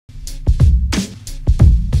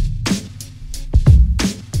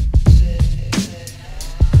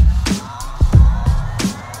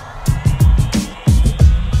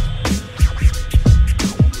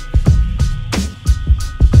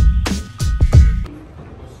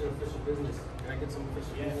get some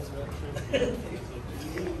official business, bro?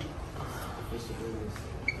 Official business.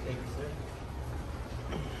 Thank you, sir.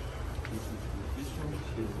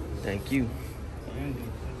 Thank you.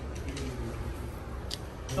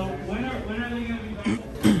 So when are they going to be back?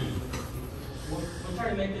 We'll try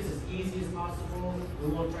to make this as easy as possible. We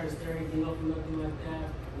won't try to stir anything up or nothing like that.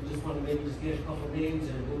 We just want to maybe just get a couple names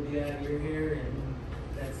and we'll be out of your hair and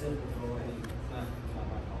that's simple.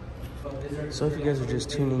 So if you guys are just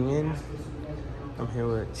tuning in, I'm here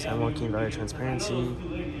with San Joaquin Valley Transparency,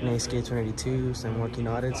 NASK 282, San Joaquin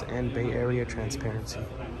Audits, and Bay Area Transparency.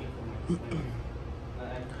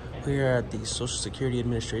 We are at the Social Security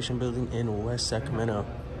Administration building in West Sacramento.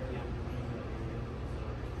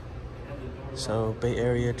 So Bay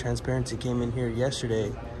Area Transparency came in here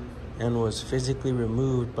yesterday and was physically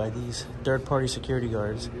removed by these third-party security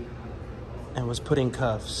guards and was put in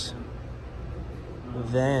cuffs.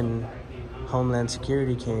 Then Homeland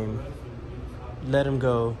Security came, let him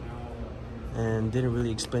go, and didn't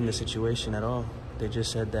really explain the situation at all. They just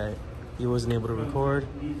said that he wasn't able to record,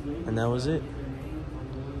 and that was it.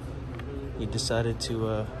 He decided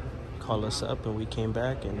to call us up, and we came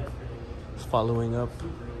back and following up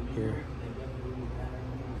here.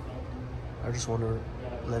 I just want to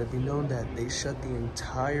let it be known that they shut the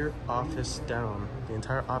entire office down, the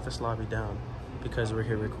entire office lobby down, because we're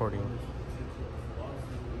here recording.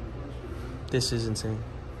 This is insane.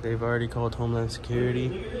 They've already called Homeland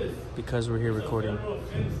Security because we're here recording.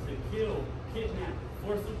 Offense to kill, kidnap,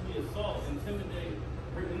 forcibly assault, intimidate,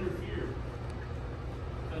 or interfere.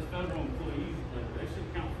 As federal employees, that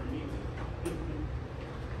should count for me.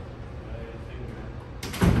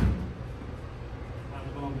 How's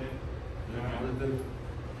it going, babe?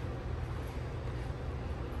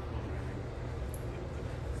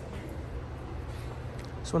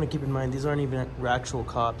 Just want to keep in mind, these aren't even actual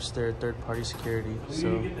cops, they're third-party security. We So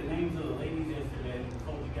didn't get the names of the ladies yesterday and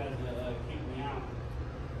told you guys to kick me out.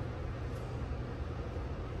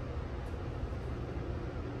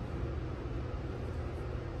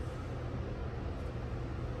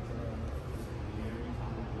 Every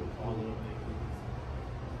time I go follow up,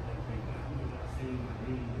 they think I'm not saying my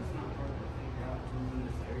name. It's not hard to figure out who's in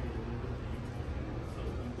this area to live with you. So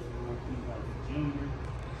people are talking about the junior.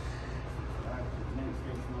 Subscribe to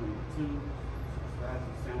Administration on YouTube. Subscribe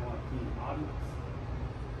to San Joaquin Audits.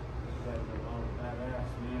 You guys are all badass,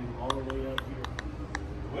 man. All the way up here.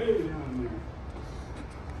 Way down there.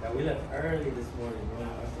 yeah, we left early this morning, bro.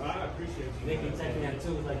 I appreciate you. They keep texting me at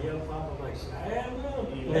 2, it's like, yo, Pop, I'm like, I am, bro.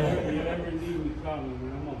 You ever need me, call me,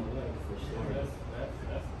 man. I'm on the left. For sure. That's.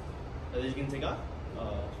 Are they gonna take off?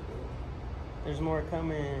 There's more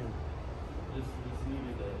coming. This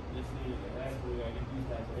needed to actually, I get these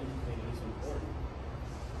guys educated. It's important.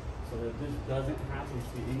 So that this doesn't happen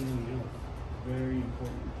to anyone else. Very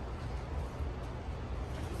important.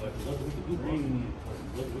 Extremely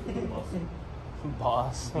important. Look at the boss.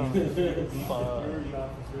 Boss. Security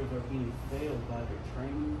officers are being failed by their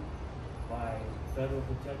training, by Federal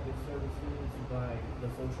Protective Services, by the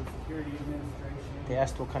Social Security Administration. They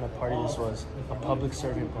asked what kind of party this was. A public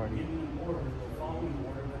servant party. Giving an order, the following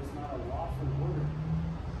order, but it's not a lawful order.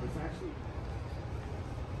 It's actually,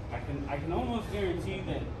 I can almost guarantee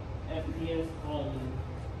that FPS called and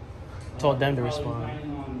Told them to probably respond.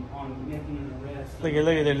 planning on making an arrest. Look at,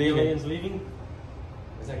 they're leaving. Killian's leaving?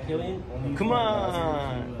 Is that Killian? Come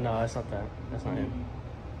on. No, that's not that. That's not him.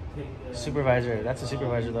 Supervisor. That's a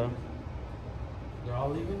supervisor, though. They're all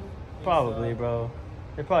leaving? Probably, bro.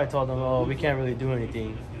 They probably told them, oh, we can't really do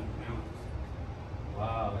anything.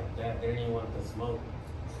 Wow, like that. They didn't even want the smoke.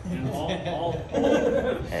 And all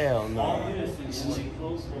Hell no. this is they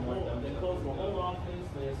closed the whole office.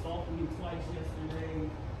 They assaulted me twice yesterday.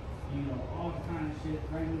 You know, all kind of shit.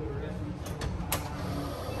 Trying to arrest me several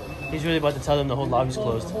times. He's really about to tell them the whole lobby's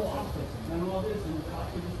closed. The whole office and all this, and the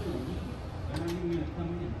cops are just gonna leave. They're not even gonna come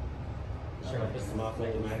in. Sure, piss them off,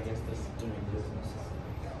 make them mad against us doing business.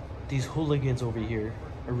 These hooligans over here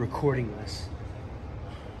are recording us.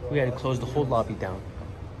 We had to close the whole lobby down.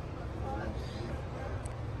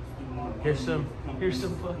 Here's some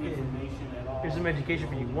education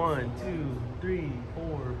for you. 1, 2, 3,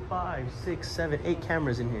 4, 5, 6, 7, 8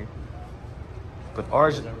 cameras in here. But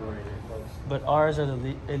ours are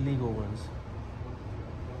the illegal ones.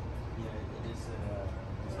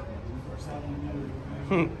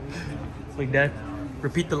 Like that.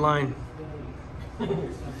 Repeat the line.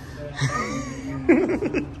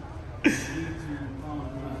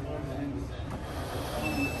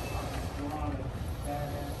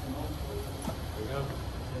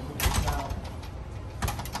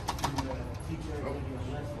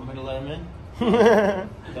 Want me to let him in?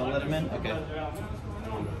 Don't let him in? Okay.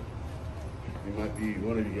 You might be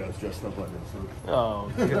one of you guys dressed up like this, huh?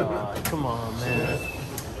 Oh God, come on, man.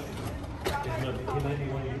 He might be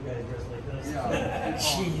one of you guys dressed like this.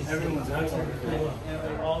 Jeez. Everyone's out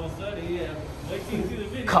And all of a sudden, yeah. Wait till you see the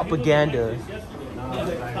video. Propaganda.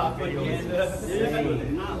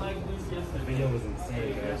 Propaganda. Not like this The yesterday. video was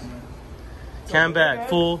insane, guys. Cam back,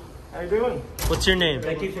 fool. How you doing? What's your name?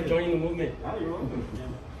 Thank you for joining the movement. Oh, you're welcome.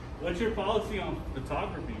 What's your policy on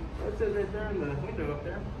photography? That says right there in the window up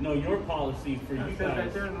there. No, your policy for you It says right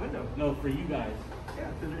guys. there in the window. No, for you guys. Yeah,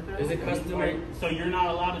 it says right there. Is it customary? So you're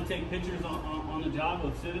not allowed to take pictures on the job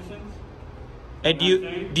of citizens? Hey,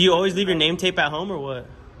 do you always leave your name tape at home or what?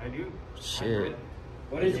 I do. Shit.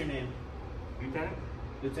 What is your name? Lieutenant?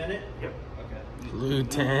 Lieutenant? Yep. Okay.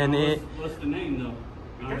 Lieutenant. What's the name though?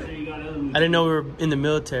 I'm sure you got other. I didn't know we were in the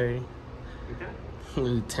military. Lieutenant?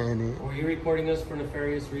 Lieutenant. Were you recording us for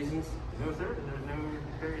nefarious reasons? No, sir. There's no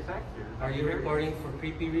various acts here. Are you recording for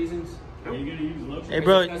creepy reasons? Are you gonna use lotion? Hey,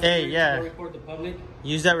 bro. Is it customary Hey, to yeah. record the public?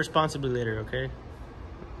 Use that responsibly later, okay?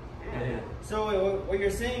 Yeah. So wait, what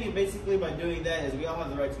you're saying basically by doing that is we all have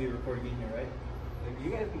the right to be recording in here, right? If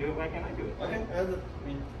you guys can do it, why can't I do it? Okay. I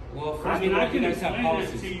mean, Well, first I mean, of I all, you can guys have explain that to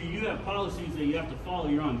policies. you. You have policies that you have to follow.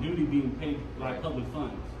 You're on duty being paid by public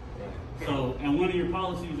funds. So, and one of your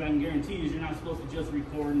policies I can guarantee is you're not supposed to just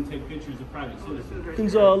record and take pictures of private Oh, this citizens. is right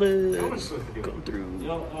Gonzalez. there. No one's supposed to do it. Come through. You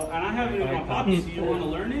know, and I have it in my pocket. Do you want to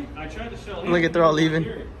learn it? I tried to show him. Look at they're all leaving. No,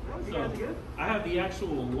 you So, guys are good. I have the actual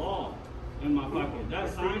law in my pocket.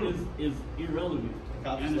 That sign is irrelevant.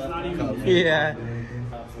 Cops And it's left. not even. Cops Yeah.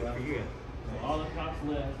 cops Good left. for you. All the cops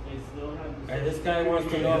left. They still have. Alright, this guy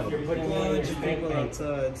wants to know if you're putting me in your spank bank.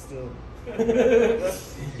 outside still.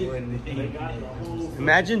 They got the whole.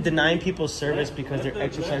 Imagine denying people service because they're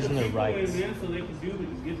exercising their rights. So they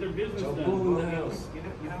can get their business So done. boom in the house. You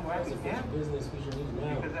know why we can't? Business, we should use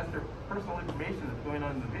now. Because that's their personal information that's going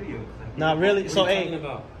on in the videos. Like, Not really. What So, are you talking hey,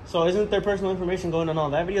 about? so isn't their personal information going on all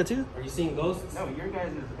that video too? Are you seeing ghosts? No, your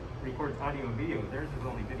guys' records audio and video. Theirs is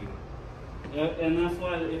only video. And that's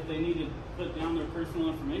why if they need to put down their personal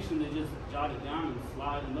information, they just jot it down and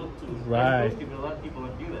slide a note to them. Right. They're supposed to, but a lot of people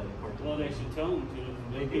don't do that, unfortunately. Well, they should tell them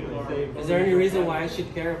to. They do. People are- They say- Is there any reason why I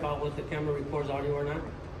should care about what the camera records audio or not?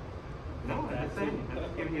 No, I'm just saying. I'm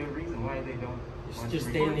just giving you a reason why they don't. want Just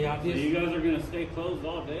to stating record. the So obvious. you guys are gonna stay closed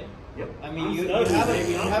all day? Yep. I mean, I'm you studying, have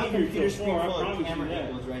baby. you I'll have a be here computer till screen 4, I full of promise camera you that.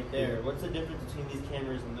 angles right there. What's the difference between these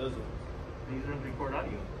cameras and those ones? These ones record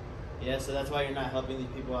audio. Yeah, so that's why you're not helping these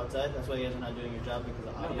people outside. That's why you guys are not doing your job because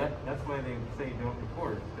of No, audio. that's why they say don't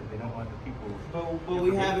record, because they don't want the people. But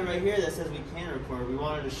we have it right here that says we can record. We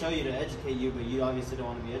wanted to show you to educate you, but you obviously don't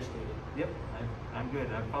want to be educated. Yep, I'm good.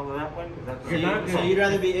 I follow that one. 'Cause that's what You're not So good. you'd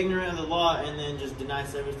rather be ignorant of the law and then just deny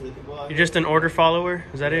service to the people out You're here? just an order follower?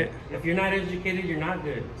 Is that it? If you're not educated, you're not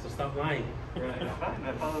good. So stop lying. Right. Fine,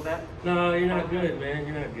 I follow that. No, you're not good, man.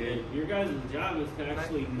 You're not good. Your guys' job is to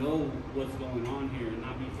actually know what's going on here and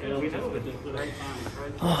not be Yeah, we know with it. the Right. sign.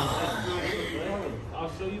 Right. That's not it, bro.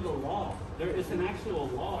 I'll show you the law. It's an actual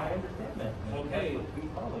law. I understand that. Okay. That's what we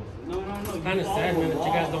follow. No. It's kinda sad, man, that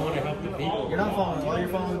you guys don't wanna help the people. You're not following the law, you're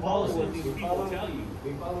following the Follow what policies. these people tell you.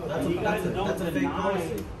 That's And a- you guys that's a- don't that's a fake deny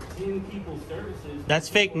policy. in people's services. That's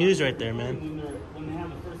fake news right there, man. When they have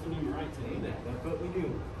the First Amendment right to do that. That's what we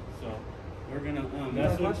do. So we're gonna. You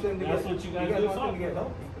That's guys want what them to that's get- what you guys you do. want them to get So.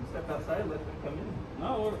 help. You can step outside, let them come in.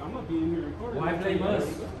 No, I'm gonna be in here recording. Why blame us?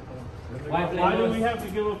 Why blame Why do us? we have to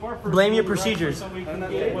give up our first Blame your amendment rights procedures. So we I'm can not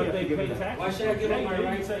get saying what you they have to give pay it back. taxes. Why should I give up my Hey,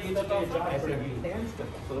 rights you to said step you outside? job I for said you. you can step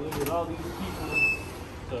outside. So look at all these people.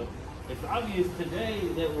 So it's obvious today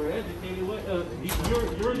that we're educated. What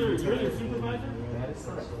you're their supervisor? That is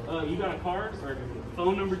correct. You got a card or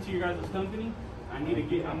phone number to your guys' company? I'm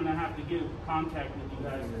gonna have to get contact with you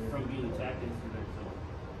guys from being attacked yesterday.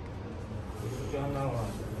 So, Go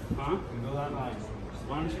online. huh? Go online.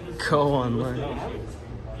 Why don't you just Go what's online. the issue?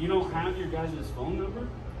 You don't have your guys' phone number?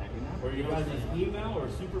 I do not. Or your guys' email or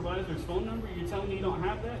supervisor's phone number? You're telling me you don't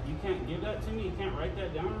have that? You can't give that to me? You can't write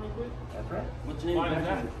that down real quick? That's right. What's your name? Why is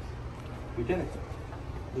that? Lieutenant.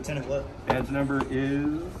 Lieutenant what? Badge number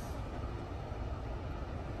is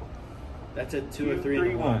That's a 2 or 3 in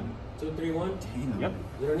the one. 231? Yep.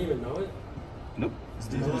 You don't even know it? Nope.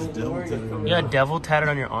 You got devil tatted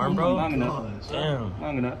on your arm, bro? Long enough. Damn.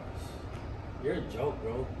 Long enough. You're a joke,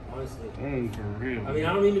 bro. Honestly. Hey, for real. I mean,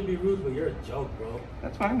 I don't mean to be rude, but you're a joke, bro.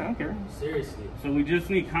 That's fine. I don't care. Seriously. So we just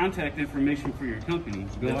need contact information for your company.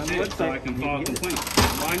 Go That's on the it, so I website. can You file a get it. complaint.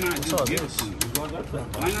 Why not all just give it this. to me? Go on the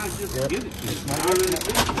website. Why not just Yep. give it to me? I don't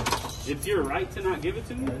understand. It's your right to not give it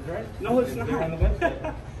to me? That's right. No, it's It's there on the not.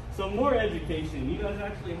 website. So more education. You guys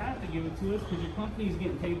actually have to give it to us because your company is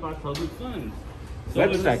getting paid by public funds.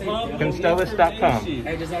 Website, constellas.com.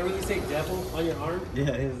 Hey, does that really say devil on your arm? Yeah,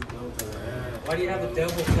 it is. Why do you have the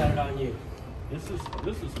devil tatted on you? This is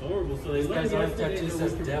horrible. So they This let guy's us arm tattoo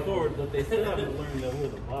says devil. record, but they still haven't learned that we're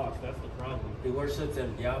the boss. That's the problem. He worships El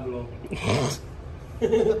Diablo.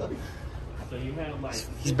 So you have like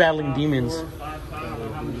He's battling demons. 4, 5 cops. I don't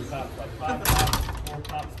know how many cops? Like 5 cops, 4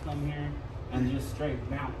 cops come here and just straight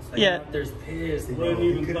bounce. Yeah. There's pissed, They bro. wouldn't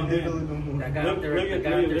even come in. That guy Look, up there, look the at guy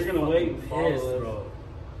up them. there's They're gonna wait and fucking follow pissed, us. bro.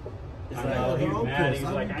 It's I like, know, he's they're all mad. pissed.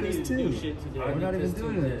 He's like, I'm I need to pissed do too. shit today. We're not even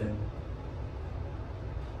doing it then.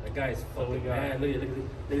 that guy's fucking mad. Look at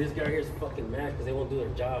this guy right here is fucking mad because they won't do their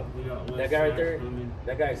job. We got That guy right West there, Side coming.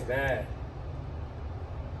 that guy's mad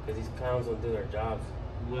because these clowns don't do their jobs.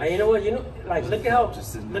 West- And you know what? Like look at how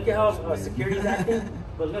security's acting.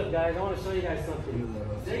 But look, guys, I want to show you guys something.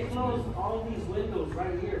 They closed all these windows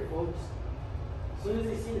right here, folks. As soon as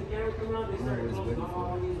they see the camera come out, they started closing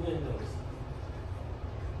all these windows.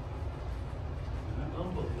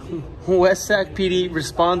 Unbelievable. West Sac PD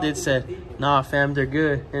responded, said, "Nah, fam, they're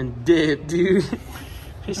good," and dip, dude.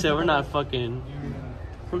 He said, "We're not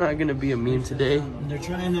gonna be a meme today." They're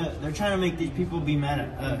trying to make these people be mad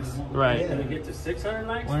at us. Right. Can we get to 600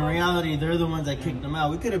 likes? When in reality, they're the ones that kicked them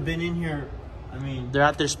out. We could have been in here. I mean, They're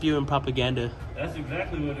out there spewing propaganda. That's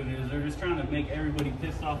exactly what it is. They're just trying to make everybody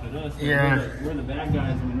pissed off at us. Yeah. We're the bad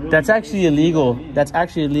guys. When really That's actually illegal. Yeah. That's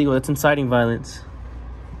actually illegal. That's inciting violence.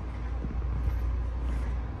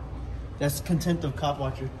 that's contempt of cop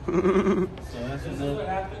watcher. So that's This just is what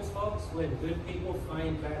happens, folks, when good people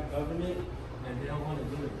find bad government and they don't want to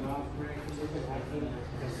do their job correctly. They've been acting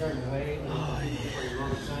a certain way for a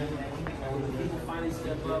long time. And when the people finally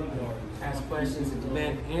step up or ask questions and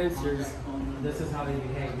demand answers, this is how they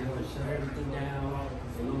behave. They want to shut everything down.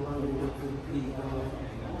 They no longer work for the people.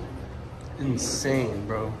 Insane,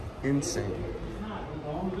 bro. Insane.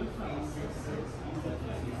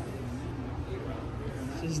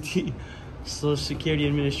 This is the Social Security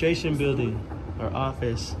Administration building or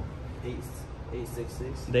office.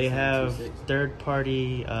 866. They have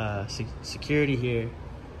third-party security here,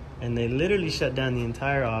 and they literally shut down the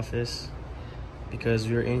entire office because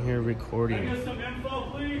we were in here recording. Get some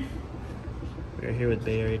info, please. We're here with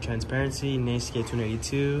Bay Area Transparency, NASCA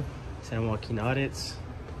 282, San Joaquin Audits.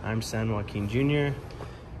 I'm San Joaquin Jr.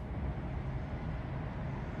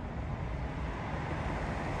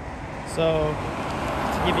 So,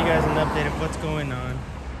 to give you guys an update of what's going on,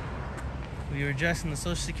 we were just in the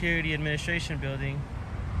Social Security Administration building,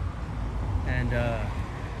 and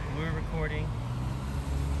we were recording.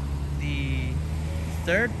 The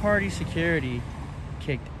third-party security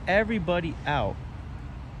kicked everybody out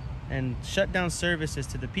and shut down services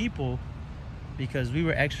to the people because we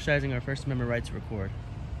were exercising our First Amendment right to record.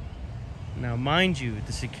 Now, mind you,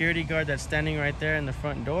 the security guard that's standing right there in the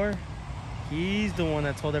front door, he's the one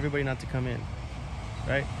that told everybody not to come in,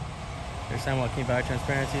 right? There's San Joaquin Bay Area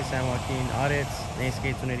Transparency, San Joaquin Audits,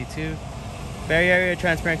 NASCA 182. Bay Area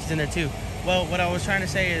Transparency's in there too. Well, what I was trying to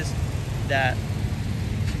say is that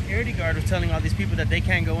the security guard was telling all these people that they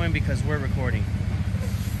can't go in because we're recording,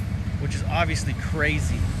 which is obviously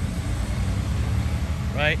crazy,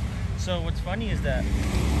 right? So what's funny is that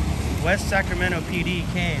West Sacramento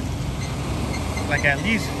PD came, like at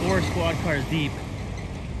least 4 squad cars deep,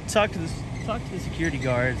 talked to the security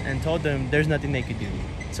guards and told them there's nothing they could do.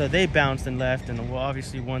 So they bounced and left, and well,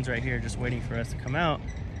 obviously one's right here just waiting for us to come out.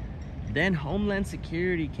 Then Homeland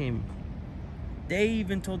Security came. They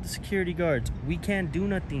even told the security guards, we can't do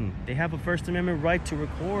nothing. They have a First Amendment right to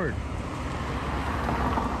record.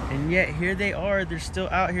 And yet here they are, they're still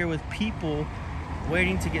out here with people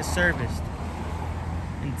waiting to get serviced.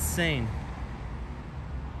 Insane.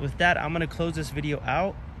 With that, I'm gonna close this video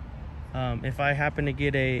out. If I happen to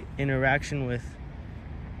get a interaction with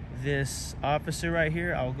this officer right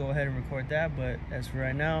here, I'll go ahead and record that. But as for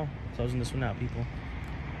right now, closing this one out, people.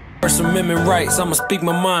 First Amendment rights, I'ma speak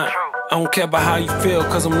my mind. I don't care about how you feel,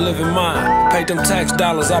 cause I'm living mine. Paid them tax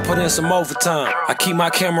dollars, I put in some overtime. I keep my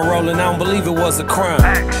camera rolling, I don't believe it was a crime.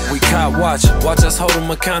 We caught watch us hold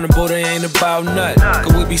them accountable, they ain't about nothing.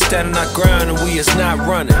 Cause we be standing our ground and we is not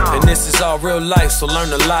running. And this is all real life, so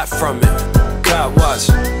learn a lot from it. Caught watch.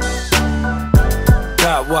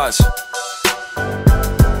 Caught watch.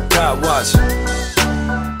 Caught watch.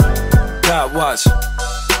 Caught watch.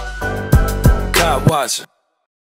 Caught watch.